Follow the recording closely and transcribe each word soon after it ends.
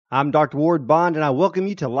I'm Dr. Ward Bond, and I welcome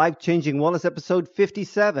you to Life Changing Wellness episode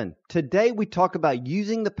 57. Today, we talk about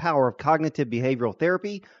using the power of cognitive behavioral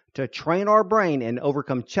therapy to train our brain and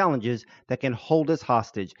overcome challenges that can hold us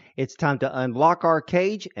hostage. It's time to unlock our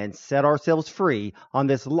cage and set ourselves free on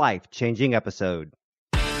this life-changing episode.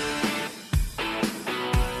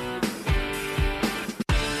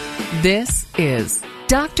 This is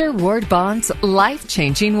Dr. Ward Bond's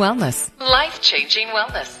Life-Changing Wellness. Life-Changing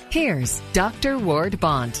Wellness. Here's Dr. Ward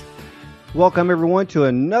Bond. Welcome, everyone, to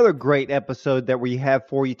another great episode that we have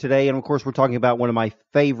for you today. And, of course, we're talking about one of my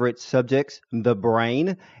favorite subjects, the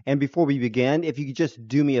brain. And before we begin, if you could just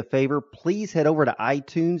do me a favor, please head over to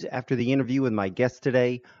iTunes after the interview with my guest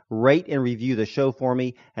today, rate and review the show for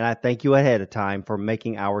me, and I thank you ahead of time for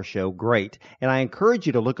making our show great. And I encourage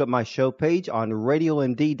you to look up my show page on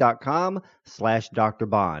radiomd.com/Dr.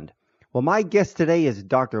 Bond. Well, my guest today is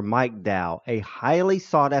Dr. Mike Dow, a highly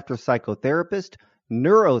sought-after psychotherapist,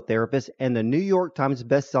 neurotherapist, and the New York Times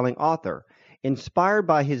bestselling author. Inspired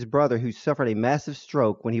by his brother who suffered a massive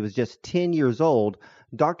stroke when he was just 10 years old,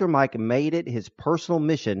 Dr. Mike made it his personal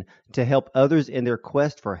mission to help others in their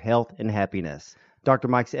quest for health and happiness. Dr.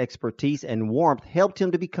 Mike's expertise and warmth helped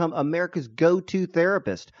him to become America's go-to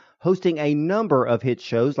therapist, hosting a number of hit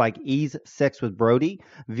shows like E's Sex with Brody,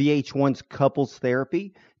 VH1's Couples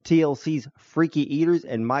Therapy, TLC's Freaky Eaters,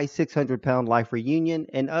 and My 600-Pound Life Reunion,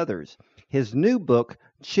 and others. His new book,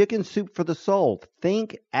 Chicken Soup for the Soul,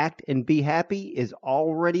 Think, Act, and Be Happy, is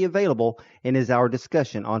already available and is our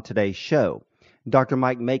discussion on today's show. Dr.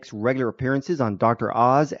 Mike makes regular appearances on Dr.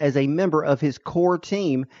 Oz as a member of his core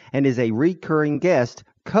team and is a recurring guest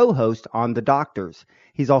co-host on The Doctors.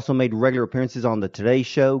 He's also made regular appearances on The Today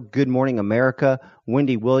Show, Good Morning America,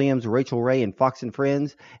 Wendy Williams, Rachel Ray, and Fox and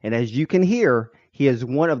Friends. And as you can hear, he is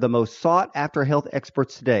one of the most sought-after health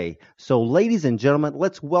experts today. So, ladies and gentlemen,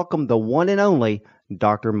 let's welcome the one and only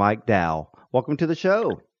Dr. Mike Dow. Welcome to the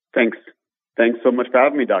show. Thanks. Thanks so much for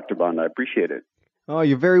having me, Dr. Bond. I appreciate it. Oh,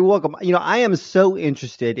 you're very welcome. You know, I am so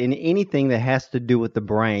interested in anything that has to do with the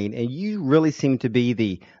brain, and you really seem to be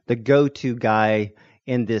the go-to guy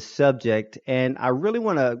in this subject. And I really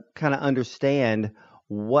want to kind of understand,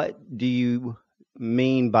 what do you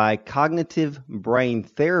mean by cognitive brain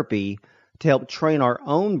therapy to help train our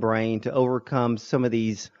own brain to overcome some of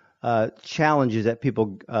these challenges that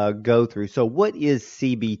people go through? So what is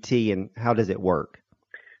CBT and how does it work?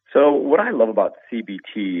 So what I love about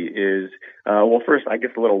CBT is, well, first, I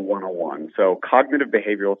guess a little 101. So cognitive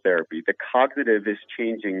behavioral therapy, the cognitive is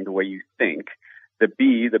changing the way you think. The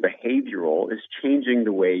B, the behavioral, is changing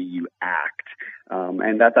the way you act.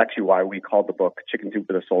 And that's actually why we called the book Chicken Soup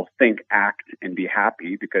for the Soul, Think, Act, and Be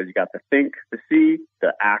Happy, because you got the think, the C,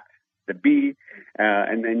 the act, the B,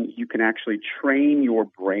 and then you can actually train your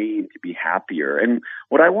brain to be happier. And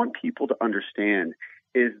what I want people to understand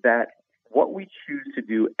is that what we choose to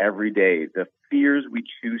do every day, the fears we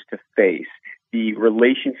choose to face, the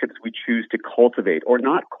relationships we choose to cultivate or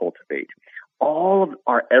not cultivate, all of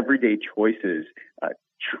our everyday choices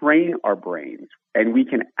train our brains, and we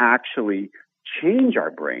can actually change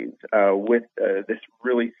our brains with this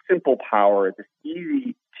really simple power, this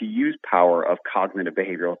easy to use power of cognitive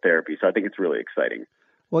behavioral therapy. So I think it's really exciting.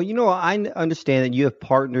 Well, you know, I understand that you have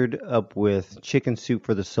partnered up with Chicken Soup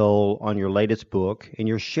for the Soul on your latest book, and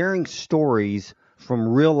you're sharing stories from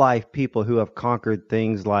real-life people who have conquered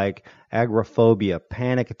things like agoraphobia,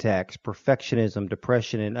 panic attacks, perfectionism,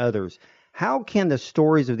 depression, and others. How can the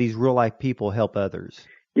stories of these real-life people help others?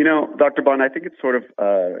 You know, Dr. Bond, I think it's sort of,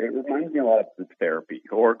 it reminds me a lot of group therapy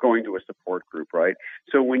or going to a support group, right?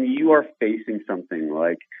 So when you are facing something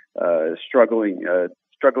like struggling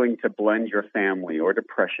to blend your family, or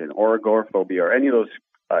depression, or agoraphobia, or any of those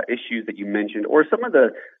issues that you mentioned, or some of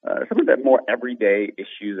the more everyday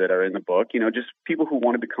issues that are in the book, you know, just people who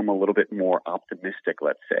want to become a little bit more optimistic,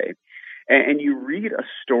 let's say, and you read a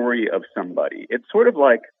story of somebody, it's sort of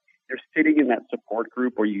like you're sitting in that support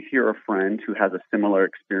group, or you hear a friend who has a similar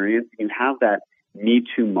experience, and you have that Me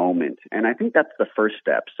Too moment. And I think that's the first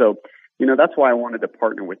step. So, you know, that's why I wanted to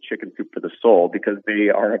partner with Chicken Soup for the Soul, because they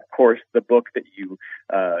are, of course, the book that you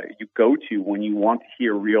go to when you want to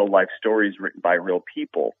hear real life stories written by real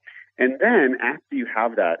people. And then after you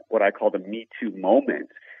have that, what I call the Me Too moment,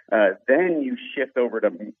 then you shift over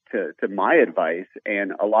to my advice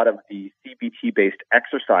and a lot of the CBT-based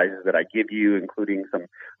exercises that I give you, including some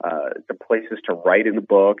places to write in the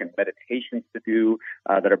book and meditations to do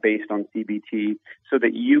that are based on CBT, so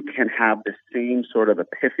that you can have the same sort of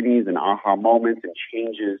epiphanies and aha moments and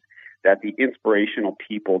changes that the inspirational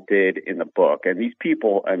people did in the book. And these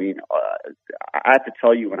people, I mean, I have to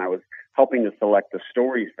tell you, when I was helping to select the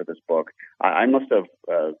stories for this book, I must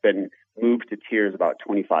have been moved to tears about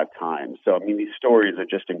 25 times. So, I mean, these stories are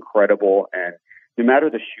just incredible. And no matter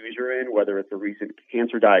the shoes you're in, whether it's a recent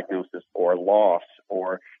cancer diagnosis or loss,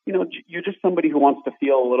 or, you're just somebody who wants to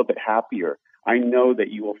feel a little bit happier, I know that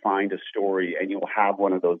you will find a story and you'll have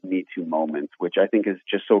one of those Me Too moments, which I think is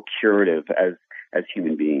just so curative as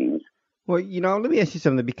human beings. Well, let me ask you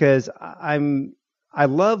something, because I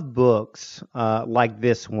love books like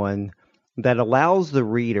this one that allows the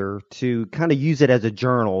reader to kind of use it as a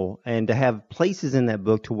journal and to have places in that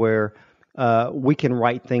book to where we can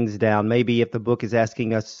write things down. Maybe if the book is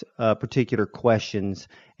asking us particular questions,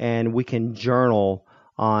 and we can journal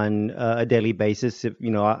on a daily basis.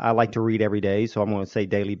 I like to read every day, so I'm going to say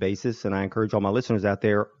daily basis, and I encourage all my listeners out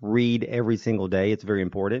there, read every single day. It's very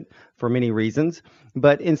important for many reasons.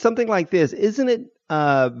 But in something like this, isn't it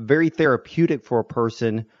very therapeutic for a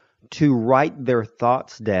person to write their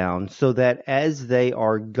thoughts down so that as they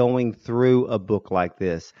are going through a book like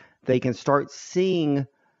this, they can start seeing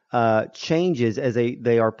changes as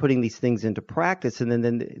they are putting these things into practice, and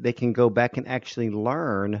then they can go back and actually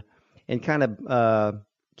learn and kind of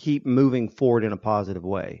keep moving forward in a positive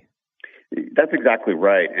way? That's exactly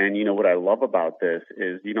right. And, what I love about this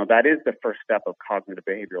is, that is the first step of cognitive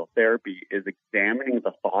behavioral therapy, is examining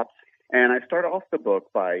the thoughts. And I start off the book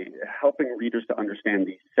by helping readers to understand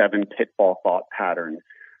these 7 pitfall thought patterns,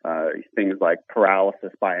 things like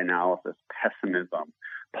paralysis by analysis, pessimism,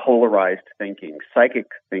 polarized thinking, psychic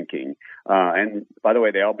thinking. And by the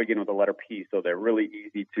way, they all begin with the letter P, so they're really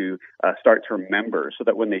easy to start to remember, so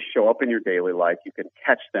that when they show up in your daily life, you can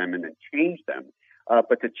catch them and then change them.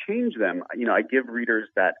 But to change them, I give readers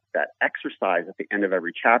that exercise at the end of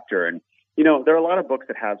every chapter. And, there are a lot of books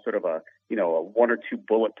that have sort of a 1 or 2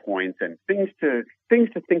 bullet points and things to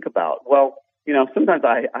think about. Well, sometimes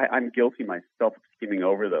I'm guilty myself of skimming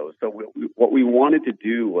over those. So what we wanted to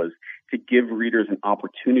do was to give readers an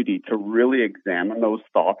opportunity to really examine those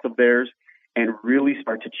thoughts of theirs and really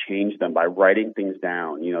start to change them by writing things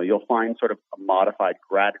down. You'll find sort of modified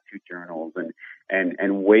gratitude journals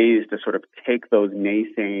and ways to sort of take those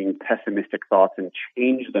naysaying, pessimistic thoughts and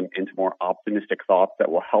change them into more optimistic thoughts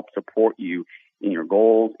that will help support you in your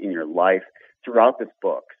goals, in your life, throughout this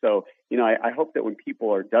book. So, I hope that when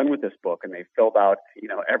people are done with this book and they've filled out,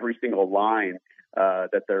 every single line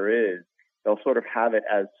that there is, they'll sort of have it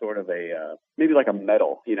as sort of a, maybe like a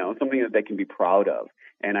medal, something that they can be proud of.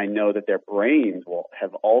 And I know that their brains will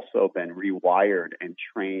have also been rewired and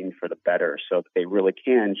trained for the better, so that they really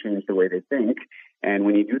can change the way they think. And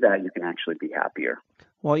when you do that, you can actually be happier.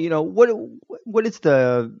 Well, what is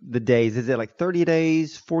the days? Is it like 30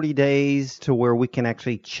 days, 40 days to where we can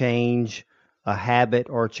actually change a habit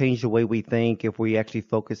or change the way we think if we actually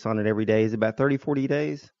focus on it every day? Is it about 30, 40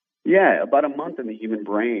 days? Yeah, about a month in the human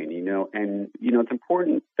brain, and, it's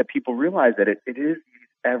important that people realize that it is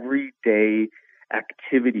everyday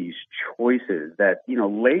activities, choices that,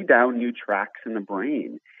 lay down new tracks in the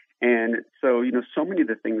brain. And so, so many of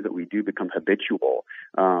the things that we do become habitual.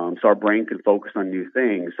 So our brain can focus on new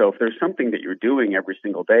things. So if there's something that you're doing every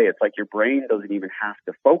single day, it's like your brain doesn't even have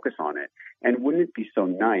to focus on it. And wouldn't it be so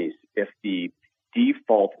nice if the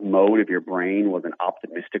default mode of your brain was an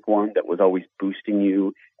optimistic one that was always boosting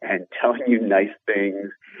you and telling you nice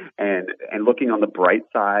things and looking on the bright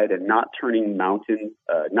side and not turning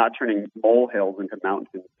molehills into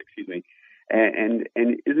mountains, And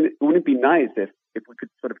wouldn't it be nice if we could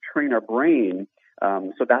sort of train our brain,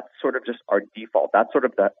 so that's sort of just our default. That's sort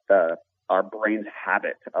of our brain's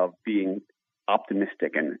habit of being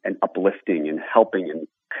optimistic and uplifting and helping and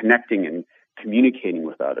connecting and communicating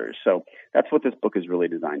with others. So that's what this book is really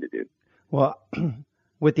designed to do. Well,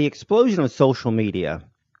 with the explosion of social media,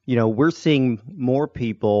 we're seeing more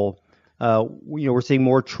people, we're seeing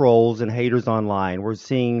more trolls and haters online. We're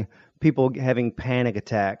seeing people having panic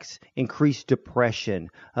attacks, increased depression,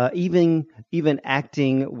 even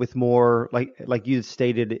acting with more, like you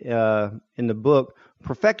stated in the book,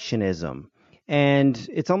 perfectionism. And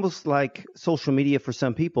it's almost like social media for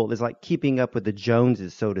some people is like keeping up with the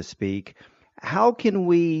Joneses, so to speak. How can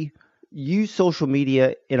we use social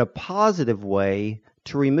media in a positive way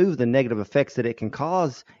to remove the negative effects that it can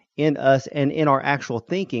cause in us and in our actual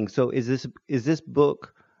thinking? So is this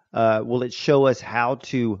book, will it show us how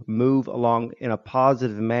to move along in a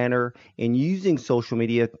positive manner in using social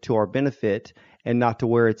media to our benefit and not to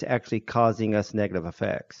where it's actually causing us negative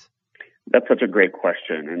effects? That's such a great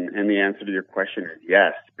question. And the answer to your question is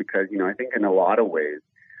yes, because, I think in a lot of ways,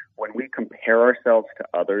 when we compare ourselves to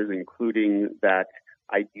others, including that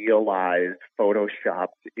idealized, photoshopped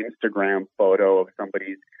Instagram photo of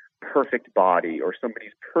somebody's perfect body or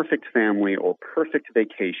somebody's perfect family or perfect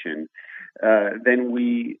vacation, then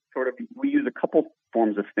we use a couple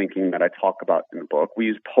forms of thinking that I talk about in the book. We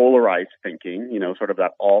use polarized thinking, sort of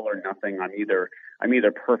that all or nothing. I'm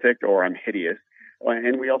either perfect or I'm hideous.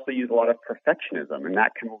 And we also use a lot of perfectionism, and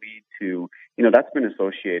that can lead to, that's been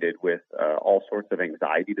associated with all sorts of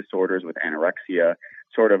anxiety disorders, with anorexia,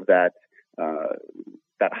 sort of that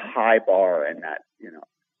high bar and that,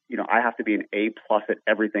 I have to be an A+ at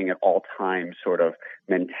everything at all times sort of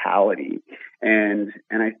mentality. And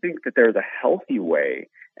I think that there's a healthy way.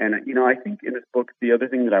 And, I think in this book, the other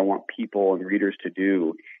thing that I want people and readers to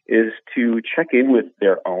do is to check in with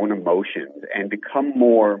their own emotions and become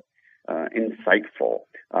more insightful.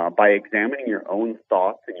 By examining your own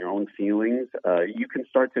thoughts and your own feelings, you can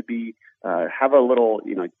start to have a little,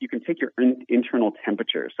 you can take your internal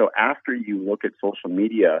temperature. So after you look at social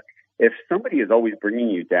media, if somebody is always bringing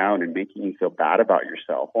you down and making you feel bad about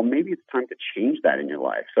yourself, well, maybe it's time to change that in your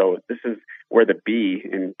life. So this is where the B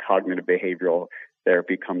in cognitive behavioral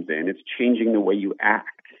therapy comes in. It's changing the way you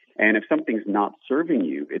act. And if something's not serving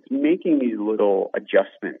you, it's making these little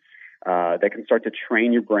adjustments that can start to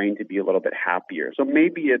train your brain to be a little bit happier. So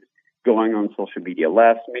maybe it's going on social media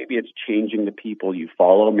less. Maybe it's changing the people you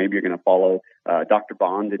follow. Maybe you're going to follow Dr.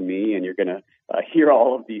 Bond and me, and you're going to hear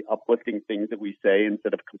all of the uplifting things that we say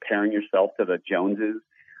instead of comparing yourself to the Joneses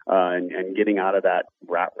and getting out of that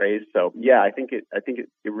rat race. So yeah, I think it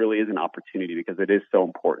really is an opportunity because it is so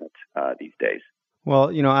important these days.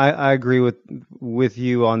 Well, I agree with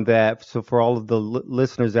you on that. So for all of the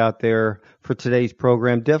listeners out there for today's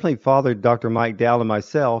program, definitely follow Dr. Mike Dow and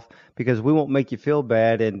myself, because we won't make you feel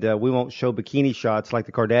bad, and we won't show bikini shots like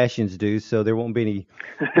the Kardashians do. So there won't be any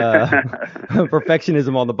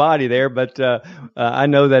perfectionism on the body there. But I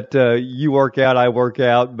know that you work out, I work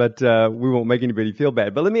out, but we won't make anybody feel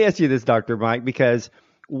bad. But let me ask you this, Dr. Mike, because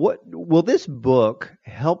what will this book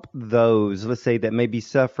help those, let's say, that may be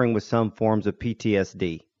suffering with some forms of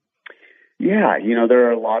PTSD? Yeah, there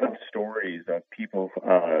are a lot of stories of people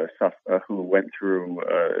who went through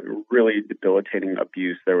really debilitating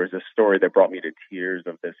abuse. There was a story that brought me to tears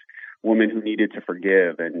of this woman who needed to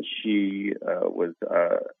forgive, and she was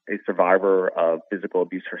a survivor of physical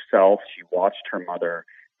abuse herself. She watched her mother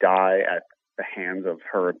die at the hands of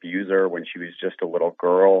her abuser when she was just a little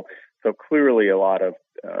girl. So clearly a lot of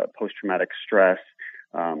post-traumatic stress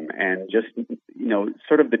and just,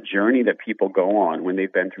 sort of the journey that people go on when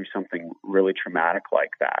they've been through something really traumatic like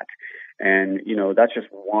that. And, that's just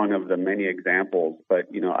one of the many examples. But,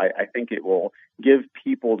 I think it will give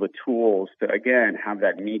people the tools to, again, have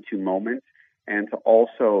that Me Too moment and to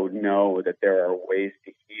also know that there are ways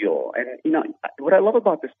to heal. And, what I love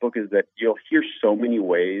about this book is that you'll hear so many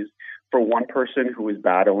ways. For one person who is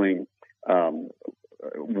battling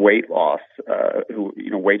weight loss,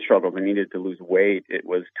 weight struggles and needed to lose weight, it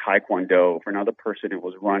was Taekwondo. For another person, it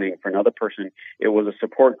was running. For another person, it was a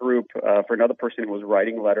support group. For another person, it was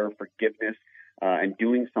writing a letter of forgiveness and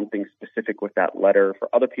doing something specific with that letter. For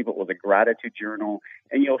other people, it was a gratitude journal.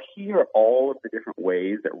 And you'll hear all of the different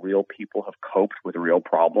ways that real people have coped with real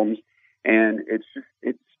problems. And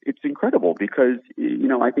it's incredible because,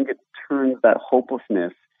 I think it turns that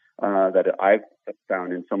hopelessness that I've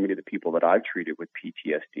found in so many of the people that I've treated with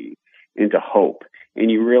PTSD into hope.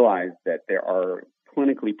 And you realize that there are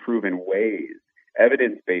clinically proven ways,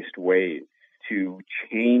 evidence-based ways to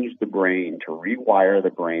change the brain, to rewire the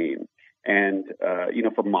brain. And,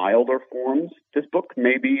 for milder forms, this book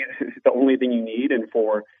may be the only thing you need. And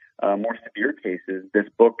for more severe cases, this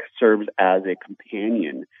book serves as a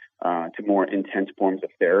companion to more intense forms of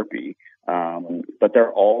therapy. But there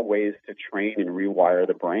are all ways to train and rewire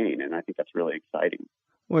the brain, and I think that's really exciting.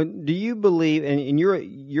 Well, do you believe, and you're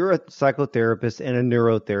a psychotherapist and a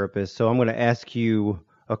neurotherapist, so I'm going to ask you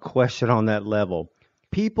a question on that level.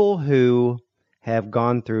 People who have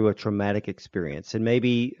gone through a traumatic experience, and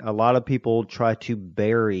maybe a lot of people try to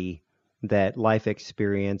bury that life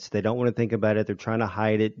experience. They don't want to think about it. They're trying to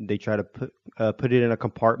hide it. They try to put it in a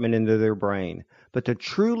compartment into their brain. But to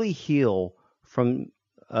truly heal from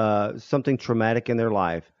something traumatic in their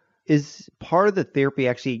life, is part of the therapy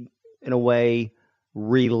actually, in a way,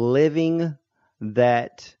 reliving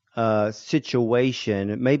that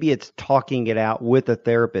situation? Maybe it's talking it out with a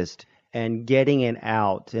therapist and getting it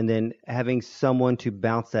out, and then having someone to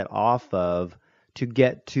bounce that off of to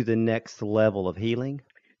get to the next level of healing?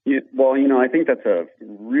 Yeah, well, I think that's a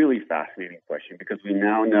really fascinating question because we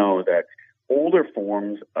now know that older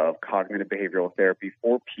forms of cognitive behavioral therapy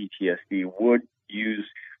for PTSD would use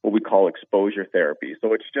what we call exposure therapy.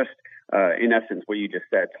 So it's just, in essence, what you just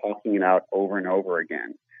said, talking it out over and over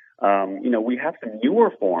again. We have some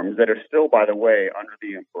newer forms that are still, by the way, under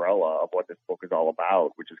the umbrella of what this book is all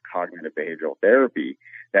about, which is cognitive behavioral therapy,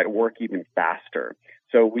 that work even faster.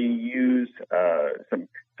 So we use some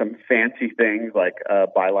fancy things like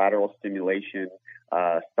bilateral stimulation,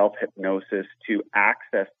 self-hypnosis to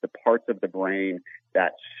access the parts of the brain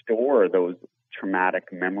that store those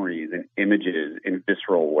traumatic memories and images in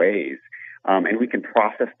visceral ways. And we can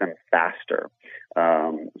process them faster.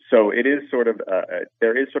 So it is sort of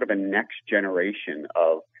there is sort of a next generation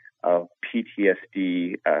of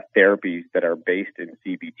PTSD therapies that are based in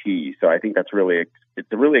CBT. So I think it's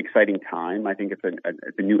a really exciting time. I think it's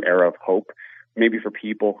a new era of hope, maybe for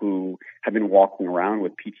people who have been walking around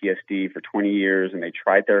with PTSD for 20 years and they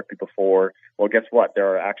tried therapy before. Well, guess what? There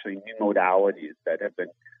are actually new modalities that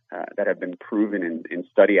have been proven in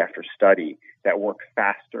study after study that work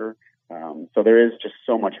faster. So there is just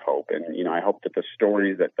so much hope, and I hope that the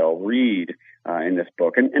stories that they'll read in this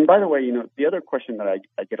book. And by the way, the other question that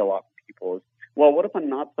I get a lot from people is, well, what if I'm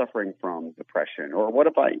not suffering from depression, or what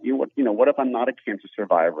if what if I'm not a cancer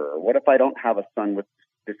survivor, or what if I don't have a son with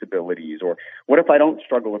disabilities, or what if I don't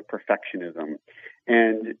struggle with perfectionism,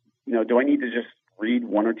 and do I need to just read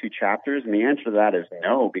one or two chapters? And the answer to that is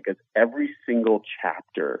no, because every single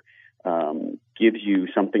chapter gives you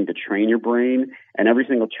something to train your brain, and every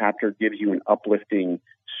single chapter gives you an uplifting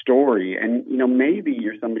story. And maybe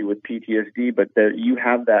you're somebody with PTSD, but you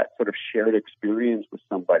have that sort of shared experience with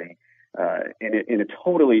somebody in a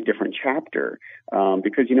totally different chapter,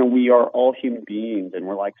 because we are all human beings, and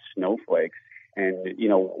we're like snowflakes, and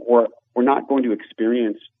we're not going to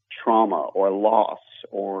experience trauma or loss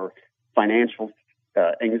or financial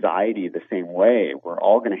anxiety the same way. We're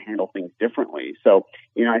all going to handle things differently. So,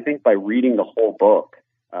 I think by reading the whole book,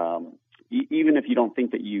 even if you don't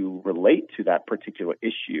think that you relate to that particular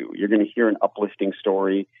issue, you're going to hear an uplifting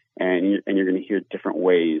story, and you're going to hear different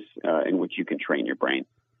ways in which you can train your brain.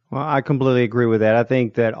 Well, I completely agree with that. I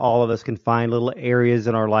think that all of us can find little areas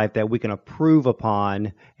in our life that we can improve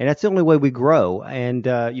upon, and that's the only way we grow. And,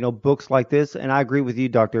 books like this, and I agree with you,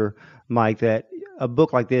 Dr. Mike, that a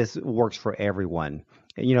book like this works for everyone.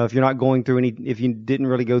 If you're not going through if you didn't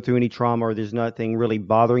really go through any trauma, or there's nothing really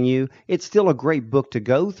bothering you, it's still a great book to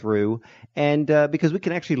go through. And because we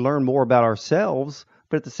can actually learn more about ourselves,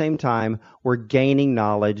 but at the same time, we're gaining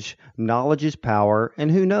knowledge. Knowledge is power.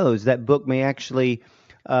 And who knows, that book may actually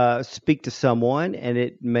speak to someone, and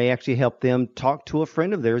it may actually help them talk to a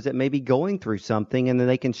friend of theirs that may be going through something, and then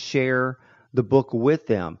they can share the book with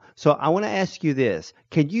them. So I want to ask you this.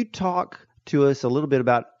 Can you talk to us a little bit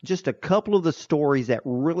about just a couple of the stories that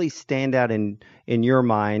really stand out in your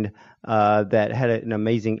mind that had an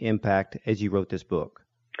amazing impact as you wrote this book?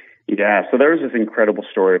 Yeah, so there was this incredible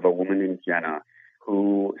story of a woman named Jenna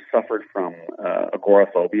who suffered from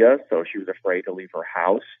agoraphobia. So she was afraid to leave her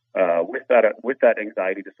house. With that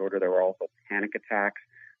anxiety disorder, there were also panic attacks,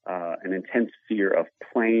 an intense fear of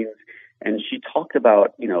planes. And she talked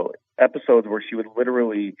about, episodes where she would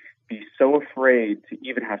literally be so afraid to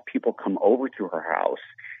even have people come over to her house,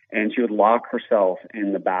 and she would lock herself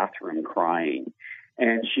in the bathroom crying.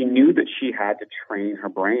 And she knew that she had to train her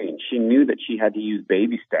brain. She knew that she had to use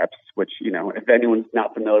baby steps, which, if anyone's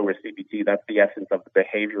not familiar with CBT, that's the essence of the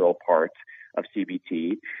behavioral part of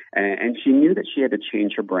CBT. And she knew that she had to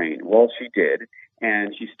change her brain. Well, she did.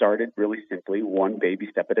 And she started really simply, one baby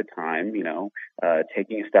step at a time,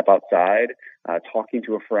 taking a step outside, talking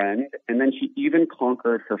to a friend. And then she even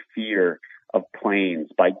conquered her fear of planes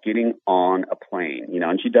by getting on a plane,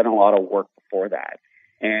 and she'd done a lot of work before that.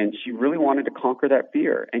 And she really wanted to conquer that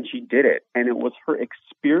fear, and she did it. And it was her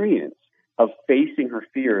experience of facing her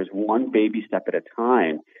fears one baby step at a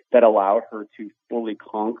time that allowed her to fully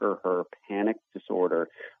conquer her panic disorder,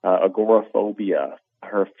 agoraphobia,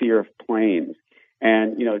 her fear of planes.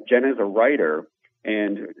 And, Jenna is a writer,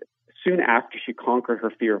 and soon after she conquered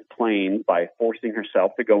her fear of planes by forcing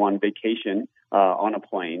herself to go on vacation on a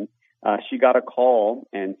plane, she got a call,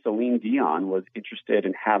 and Celine Dion was interested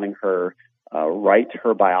in having her write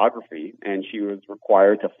her biography, and she was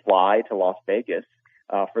required to fly to Las Vegas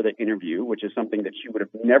for the interview, which is something that she would have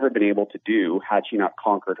never been able to do had she not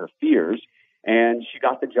conquered her fears. And she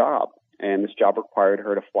got the job. And this job required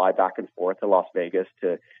her to fly back and forth to Las Vegas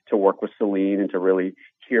to work with Celine and to really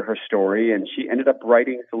hear her story. And she ended up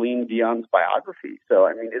writing Celine Dion's biography. So,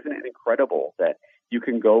 isn't it incredible that you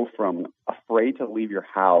can go from afraid to leave your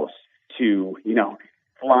house to,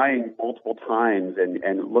 flying multiple times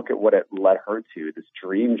and look at what it led her to, this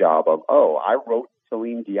dream job of, I wrote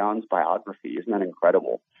Celine Dion's biography. Isn't that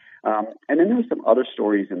incredible? And then there's some other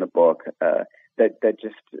stories in the book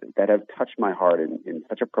that have touched my heart in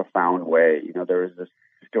such a profound way. There was this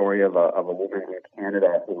story of a woman in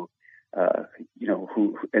Canada who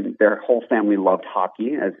and their whole family loved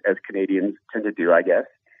hockey, as Canadians tend to do, I guess.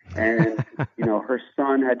 And, her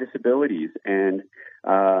son had disabilities, and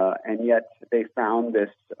And yet they found this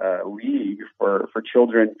league for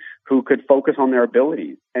children who could focus on their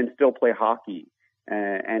abilities and still play hockey.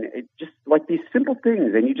 And it just like these simple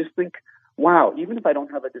things. And you just think, wow, even if I don't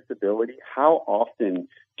have a disability, how often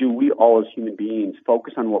do we all as human beings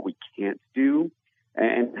focus on what we can't do?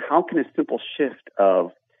 And how can a simple shift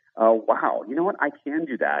of, wow, you know what, I can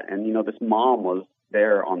do that. And, this mom was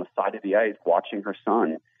there on the side of the ice watching her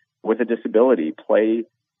son with a disability play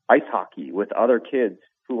ice hockey with other kids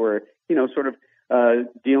who were, sort of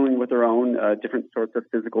dealing with their own different sorts of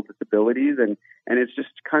physical disabilities. And it's just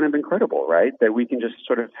kind of incredible, right? That we can just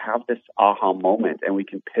sort of have this aha moment and we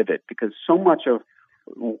can pivot, because so much of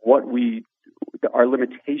what our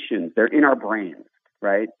limitations, they're in our brains,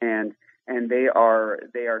 right? And they are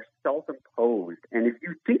self-imposed. And if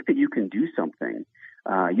you think that you can do something,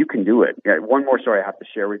 you can do it. Yeah, one more story I have to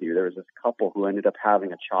share with you. There was this couple who ended up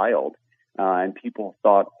having a child, and people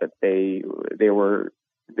thought that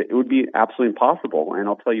it would be absolutely impossible. And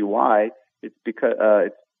I'll tell you why. It's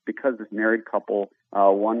because this married couple,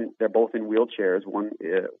 they're both in wheelchairs, one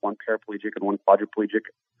paraplegic and one quadriplegic,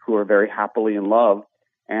 who are very happily in love,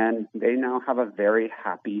 and they now have a very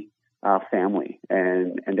happy family,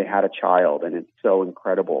 and they had a child, and it's so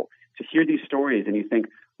incredible to hear these stories. And you think,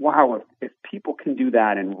 wow, if people can do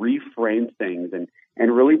that and reframe things and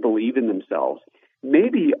really believe in themselves,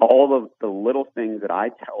 maybe all of the little things that I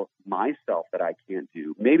tell myself that I can't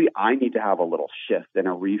do, maybe I need to have a little shift and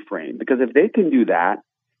a reframe. Because if they can do that,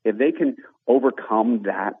 if they can overcome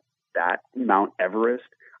that Mount Everest,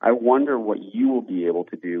 I wonder what you will be able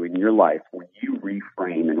to do in your life when you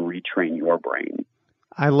reframe and retrain your brain.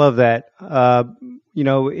 I love that.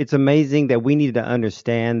 It's amazing that we need to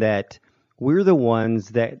understand that we're the ones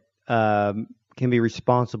that can be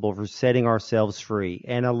responsible for setting ourselves free.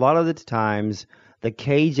 And a lot of the times, the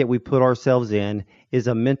cage that we put ourselves in is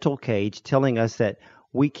a mental cage telling us that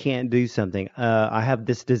we can't do something. I have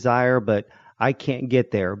this desire, but I can't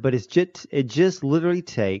get there. But it just literally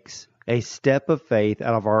takes a step of faith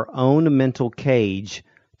out of our own mental cage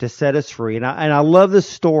to set us free. And I love the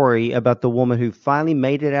story about the woman who finally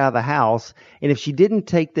made it out of the house. And if she didn't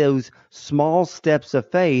take those small steps of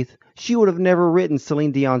faith, she would have never written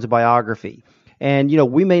Celine Dion's biography. And,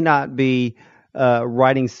 we may not be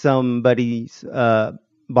writing somebody's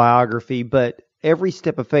biography, but every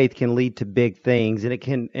step of faith can lead to big things. And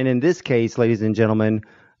in this case, ladies and gentlemen,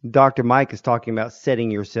 Dr. Mike is talking about setting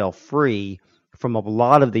yourself free from a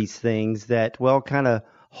lot of these things that, kind of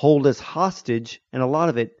hold us hostage, and a lot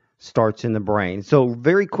of it starts in the brain. So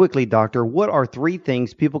very quickly, doctor, what are 3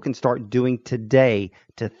 things people can start doing today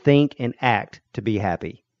to think and act to be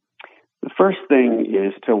happy? The first thing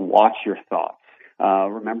is to watch your thoughts.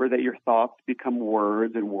 Remember that your thoughts become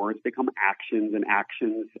words, and words become actions, and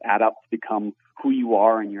actions add up to become who you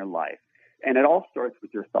are in your life. And it all starts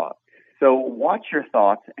with your thoughts. So watch your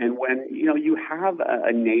thoughts, and when you have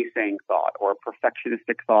a naysaying thought or a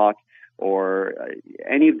perfectionistic thought or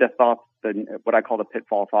any of the thoughts, what I call the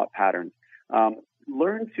pitfall thought patterns,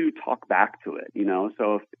 learn to talk back to it.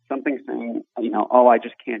 So if something's saying, oh, I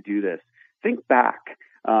just can't do this, think back.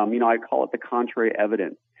 I call it the contrary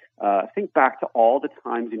evidence. Think back to all the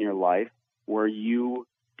times in your life where you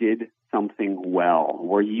did something well,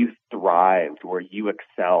 where you thrived, where you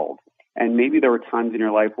excelled. And maybe there were times in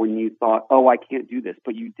your life when you thought, oh, I can't do this,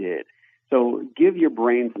 but you did. So give your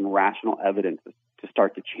brain some rational evidence to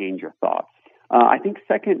start to change your thoughts. I think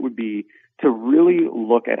second would be to really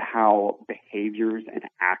look at how behaviors and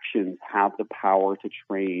actions have the power to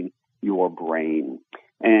train your brain.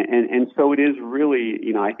 And so it is really,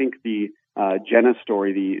 I think the Jenna's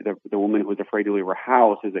story, the woman who was afraid to leave her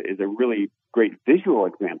house, is a really great visual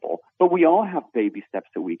example. But we all have baby steps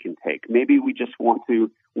that we can take. Maybe we just want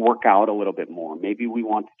to work out a little bit more. Maybe we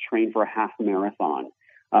want to train for a half marathon.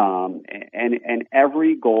 And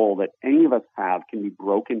every goal that any of us have can be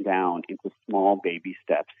broken down into small baby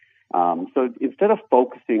steps. So instead of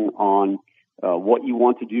focusing on what you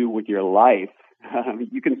want to do with your life,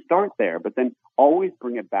 you can start there, but then always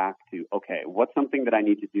bring it back to, okay, what's something that I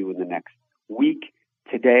need to do in the next week,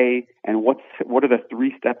 today, and what are the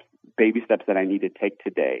 3 baby steps that I need to take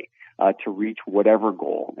today to reach whatever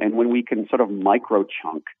goal. And when we can sort of micro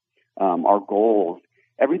chunk our goals,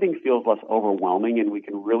 everything feels less overwhelming, and we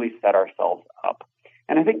can really set ourselves up.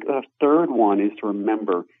 And I think the third one is to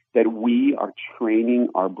remember that we are training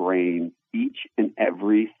our brain each and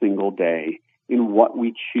every single day in what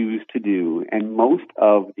we choose to do. And most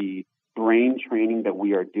of the brain training that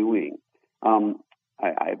we are doing,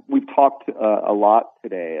 we've talked a lot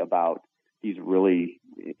today about these really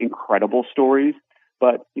incredible stories,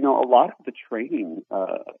 but, a lot of the training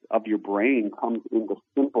of your brain comes in the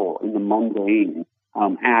simple, in the mundane,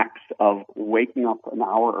 acts of waking up an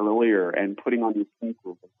hour earlier and putting on your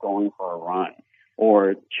sneakers and going for a run,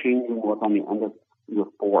 or changing what's on the end of your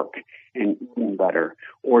fork and eating better,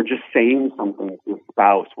 or just saying something to your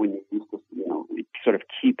spouse when you used to, sort of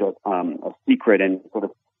keep a secret and sort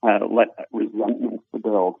of let resentment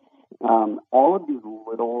build. All of these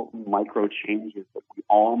little micro changes that we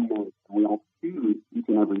all make, we all choose each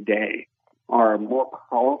and every day, are more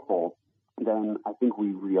powerful than I think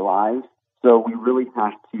we realize. So we really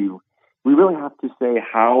have to say,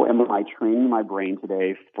 how am I training my brain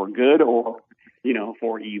today for good or,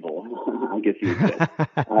 for evil? I guess you would say.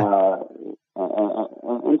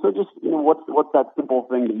 And so just, what's that simple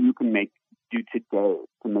thing that you can do today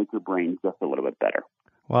to make your brain just a little bit better?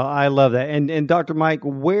 Well, I love that. And Dr. Mike,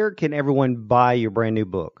 where can everyone buy your brand new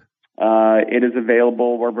book? It is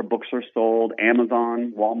available wherever books are sold: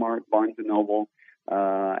 Amazon, Walmart, Barnes & Noble,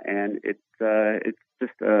 and it's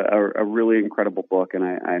just a really incredible book, and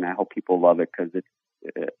I hope people love it, because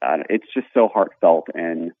it's just so heartfelt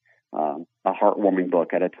and a heartwarming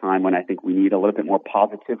book at a time when I think we need a little bit more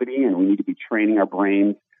positivity, and we need to be training our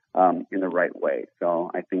brains in the right way. So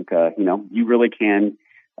I think you really can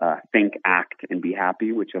think, act, and be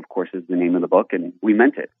happy, which of course is the name of the book, and we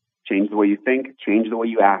meant it. Change the way you think, change the way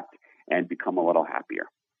you act, and become a little happier.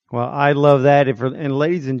 Well, I love that. And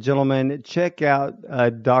ladies and gentlemen, check out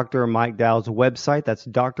Dr. Mike Dow's website. That's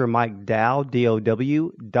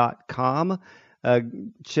drmikedow.com.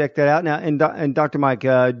 Check that out. Now, and Dr. Mike,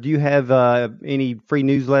 do you have any free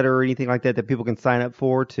newsletter or anything like that people can sign up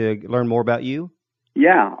for to learn more about you?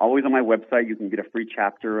 Yeah, always on my website. You can get a free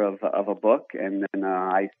chapter of a book, and then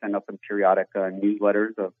I send out some periodic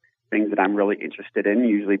newsletters of things that I'm really interested in,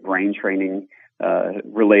 usually brain training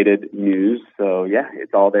related news. So yeah,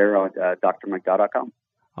 it's all there on drmikedow.com.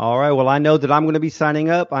 All right. Well, I know that I'm going to be signing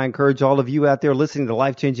up. I encourage all of you out there listening to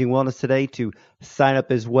Life Changing Wellness today to sign up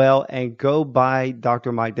as well and go buy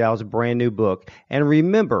Dr. Mike Dow's brand new book. And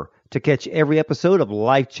remember, to catch every episode of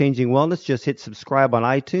Life Changing Wellness, just hit subscribe on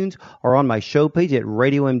iTunes or on my show page at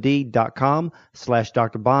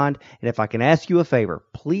radiomd.com/Dr. Bond. And if I can ask you a favor,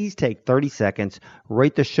 please take 30 seconds,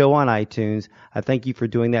 rate the show on iTunes. I thank you for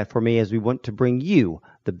doing that for me, as we want to bring you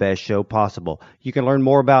the best show possible. You can learn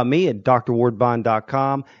more about me at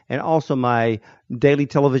drwardbond.com, and also my daily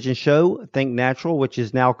television show, Think Natural, which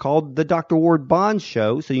is now called The Dr. Ward Bond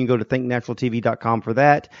Show. So you can go to thinknaturaltv.com for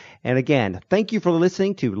that. And again, thank you for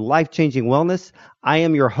listening to Life Changing Wellness. I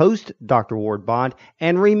am your host, Dr. Ward Bond.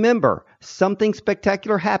 And remember, something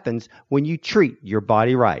spectacular happens when you treat your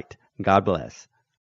body right. God bless.